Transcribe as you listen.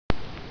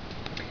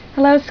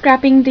Hello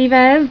Scrapping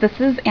Divas,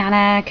 this is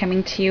Anna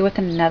coming to you with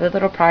another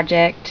little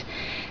project.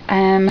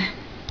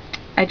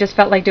 I just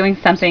felt like doing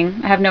something.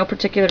 I have no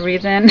particular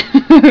reason.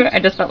 I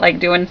just felt like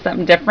doing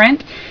something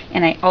different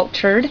and I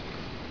altered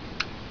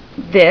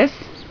this.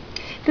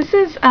 This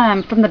is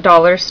from the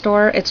dollar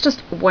store. It's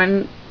just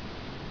one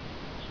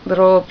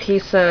little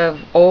piece of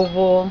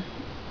oval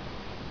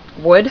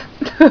wood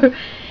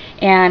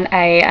and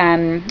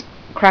I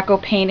crackle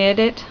painted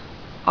it,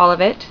 all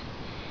of it.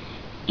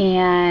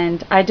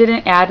 And I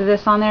didn't add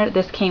this on there.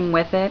 This came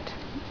with it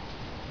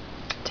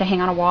to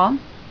hang on a wall.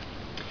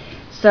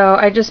 So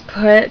I just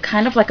put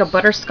kind of like a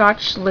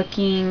butterscotch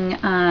looking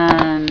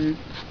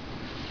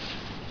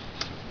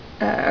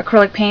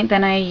acrylic paint.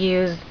 Then I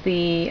used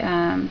the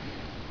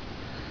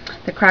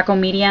crackle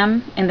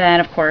medium, and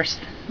then of course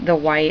the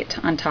white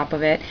on top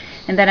of it.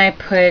 And then I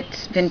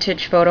put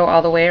vintage photo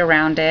all the way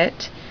around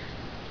it.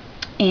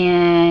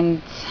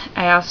 And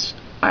I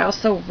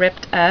also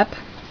ripped up.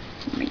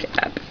 Let me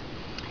get up.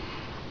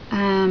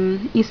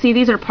 You see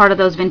these are part of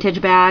those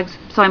vintage bags,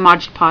 so I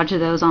Mod Podge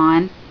those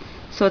on.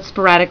 So it's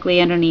sporadically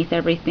underneath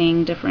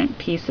everything, different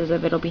pieces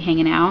of it will be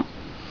hanging out.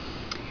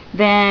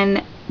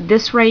 Then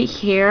this right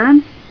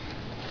here,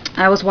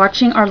 I was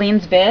watching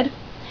Arlene's vid,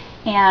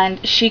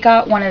 and she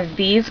got one of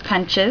these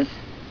punches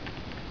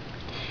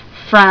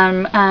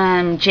from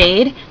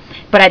Jade,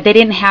 but they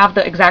didn't have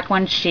the exact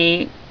one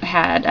she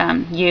had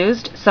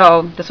used,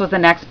 so this was the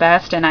next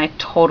best, and I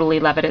totally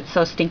love it. It's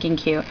so stinking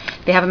cute.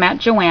 They have them at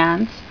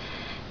Joann's.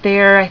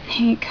 They're, I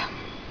think,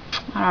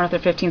 I don't know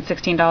if they're $15,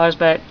 $16,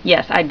 but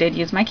yes, I did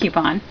use my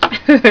coupon.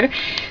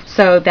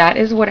 So that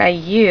is what I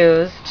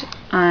used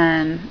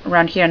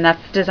around here, and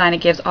that's the design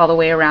it gives all the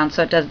way around.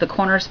 So it does the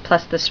corners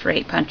plus the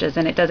straight punches,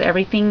 and it does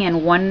everything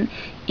in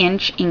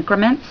 1-inch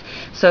increments.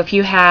 So if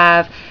you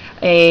have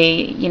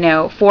a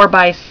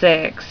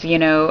 4x6,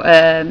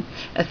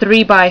 a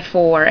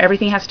 3x4,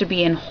 everything has to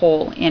be in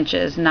whole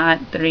inches,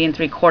 not 3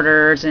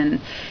 3/4, and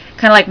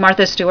kind of like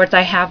Martha Stewart's.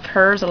 I have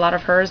hers, a lot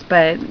of hers,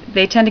 but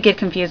they tend to get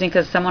confusing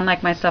because someone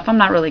like myself, I'm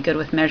not really good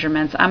with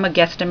measurements. I'm a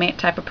guesstimate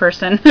type of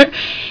person.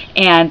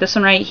 And this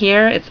one right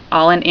here, it's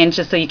all in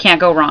inches, so you can't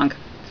go wrong.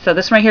 So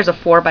this one right here is a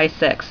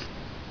 4x6.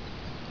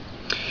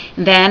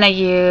 And then I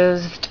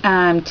used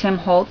Tim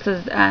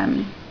Holtz's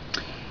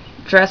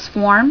dress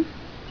form.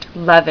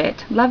 Love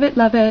it, love it,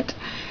 love it.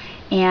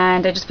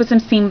 And I just put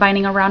some seam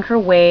binding around her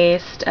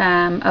waist,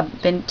 a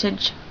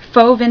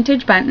faux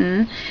vintage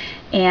button,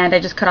 and I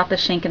just cut off the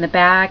shank in the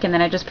back, and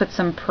then I just put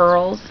some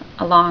pearls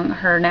along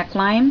her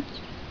neckline.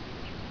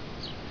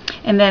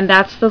 And then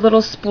that's the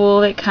little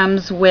spool that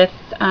comes with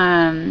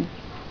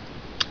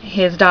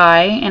his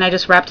die, and I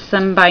just wrapped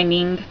some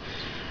binding,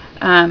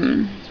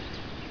 oh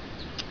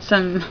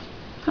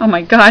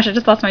my gosh, I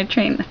just lost my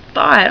train of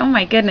thought. Oh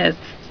my goodness,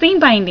 seam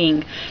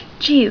binding.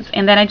 Jeez.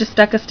 And then I just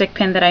stuck a stick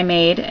pin that I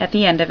made at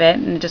the end of it,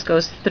 and it just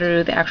goes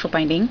through the actual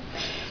binding.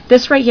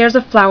 This right here is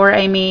a flower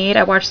I made.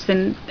 I watched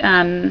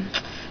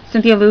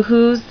Cynthia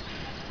Luhu's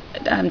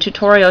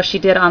tutorial she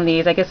did on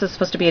these. I guess it's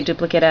supposed to be a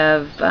duplicate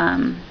of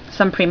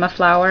some Prima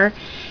flower,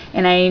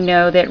 and I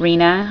know that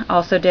Rena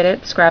also did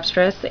it,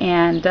 Scrapstress,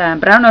 and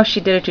but I don't know if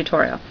she did a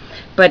tutorial.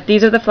 But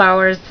these are the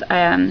flowers.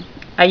 I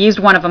used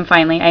one of them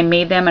finally. I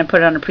made them and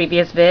put it on a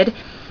previous vid,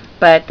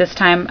 but this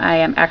time I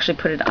actually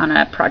put it on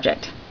a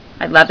project.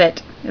 I love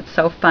it. It's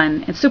so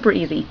fun and super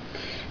easy.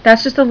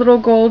 That's just a little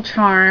gold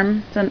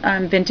charm, some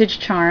vintage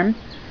charm.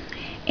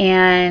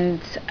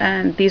 And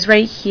these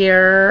right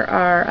here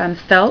are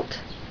felt,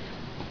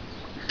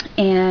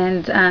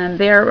 and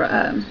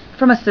they're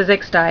from a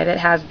Sizzix die that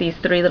has these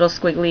 3 little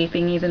squiggly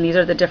thingies, and these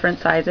are the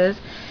different sizes.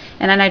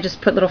 And then I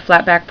just put little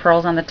flat back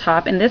pearls on the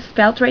top, and this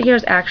felt right here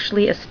is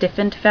actually a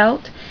stiffened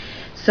felt,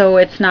 so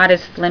it's not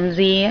as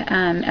flimsy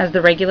as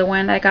the regular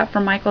one I got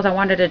from Michael's. I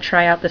wanted to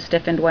try out the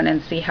stiffened one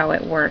and see how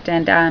it worked,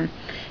 and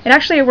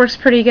it works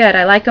pretty good.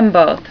 I like them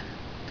both.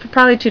 For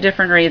probably 2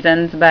 different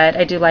reasons, but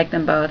I do like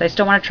them both. I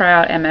still want to try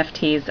out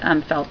MFT's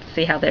felt to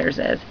see how theirs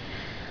is.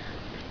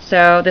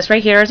 So this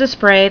right here is a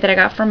spray that I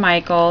got from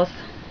Michael's,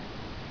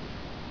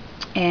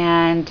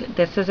 and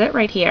this is it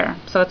right here.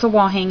 So it's a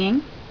wall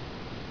hanging.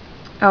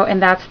 Oh,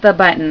 and that's the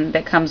button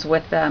that comes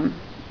with the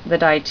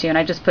die too, and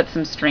I just put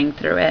some string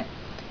through it.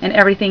 And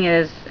everything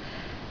is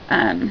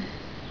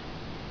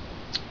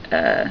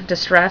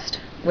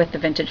distressed with the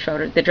vintage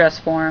photo, the dress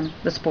form,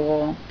 the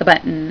spool, the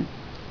button,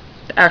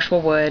 the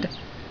actual wood.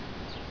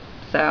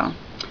 So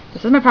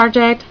this is my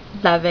project.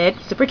 Love it.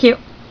 Super cute.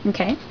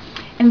 Okay.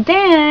 And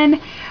then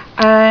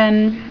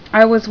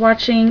I was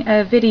watching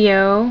a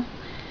video.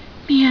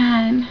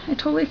 Man, I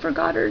totally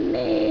forgot her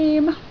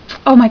name.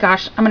 Oh my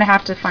gosh, I'm gonna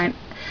have to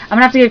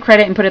give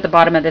credit and put it at the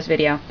bottom of this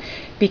video,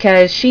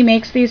 because she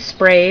makes these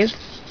sprays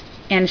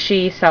and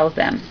she sells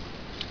them.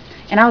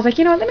 And I was like,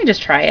 let me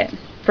just try it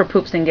for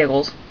poops and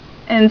giggles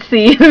and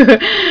see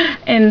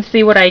and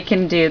see what I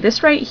can do.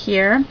 This right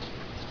here,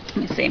 let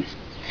me see,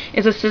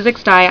 is a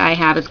Sizzix die I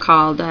have. It's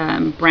called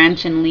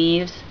Branch and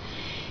Leaves,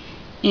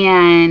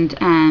 and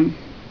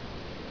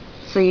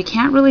so you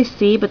can't really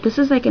see, but this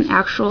is like an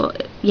actual,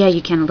 yeah,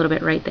 you can a little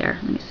bit right there.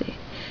 Let me see.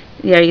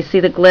 Yeah, you see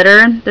the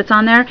glitter that's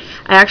on there?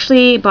 I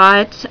actually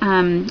bought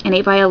an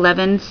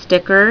 8x11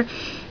 sticker,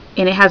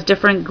 and it has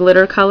different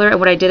glitter color, and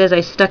what I did is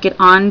I stuck it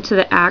onto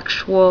the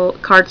actual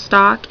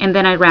cardstock and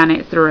then I ran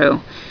it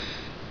through.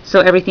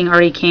 So everything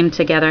already came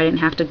together. I didn't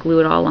have to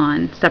glue it all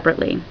on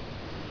separately.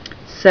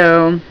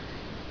 So,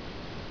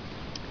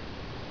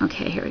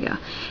 okay, here we go.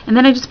 And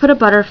then I just put a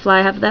butterfly.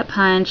 I have that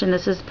punch, and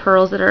this is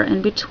pearls that are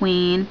in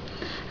between.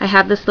 I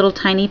have this little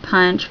tiny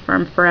punch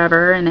from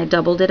Forever, and I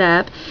doubled it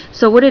up.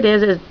 So what it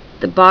is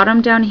the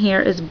bottom down here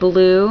is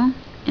blue,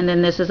 and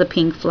then this is a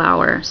pink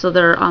flower. So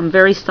they're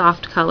very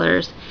soft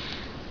colors.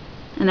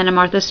 And then a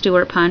Martha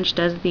Stewart punch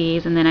does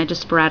these, and then I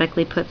just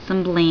sporadically put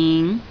some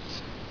bling.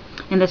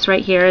 And this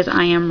right here is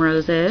I Am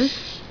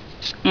Roses,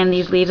 and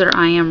these leaves are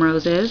I Am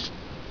Roses.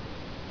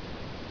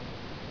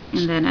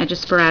 And then I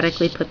just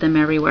sporadically put them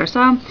everywhere.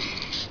 So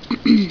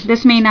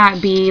this may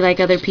not be like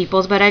other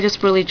people's, but I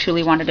just really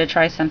truly wanted to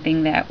try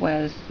something that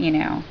was, you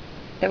know,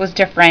 that was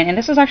different. And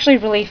this was actually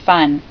really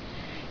fun.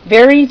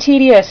 Very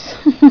tedious,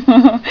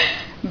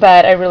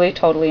 but I really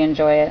totally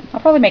enjoy it. I'll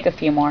probably make a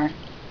few more,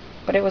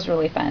 but it was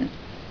really fun.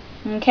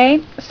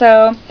 Okay,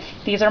 so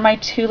these are my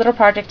 2 little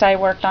projects I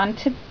worked on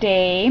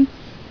today.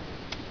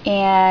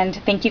 And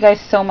thank you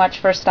guys so much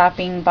for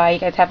stopping by. You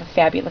guys have a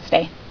fabulous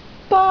day.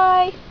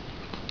 Bye!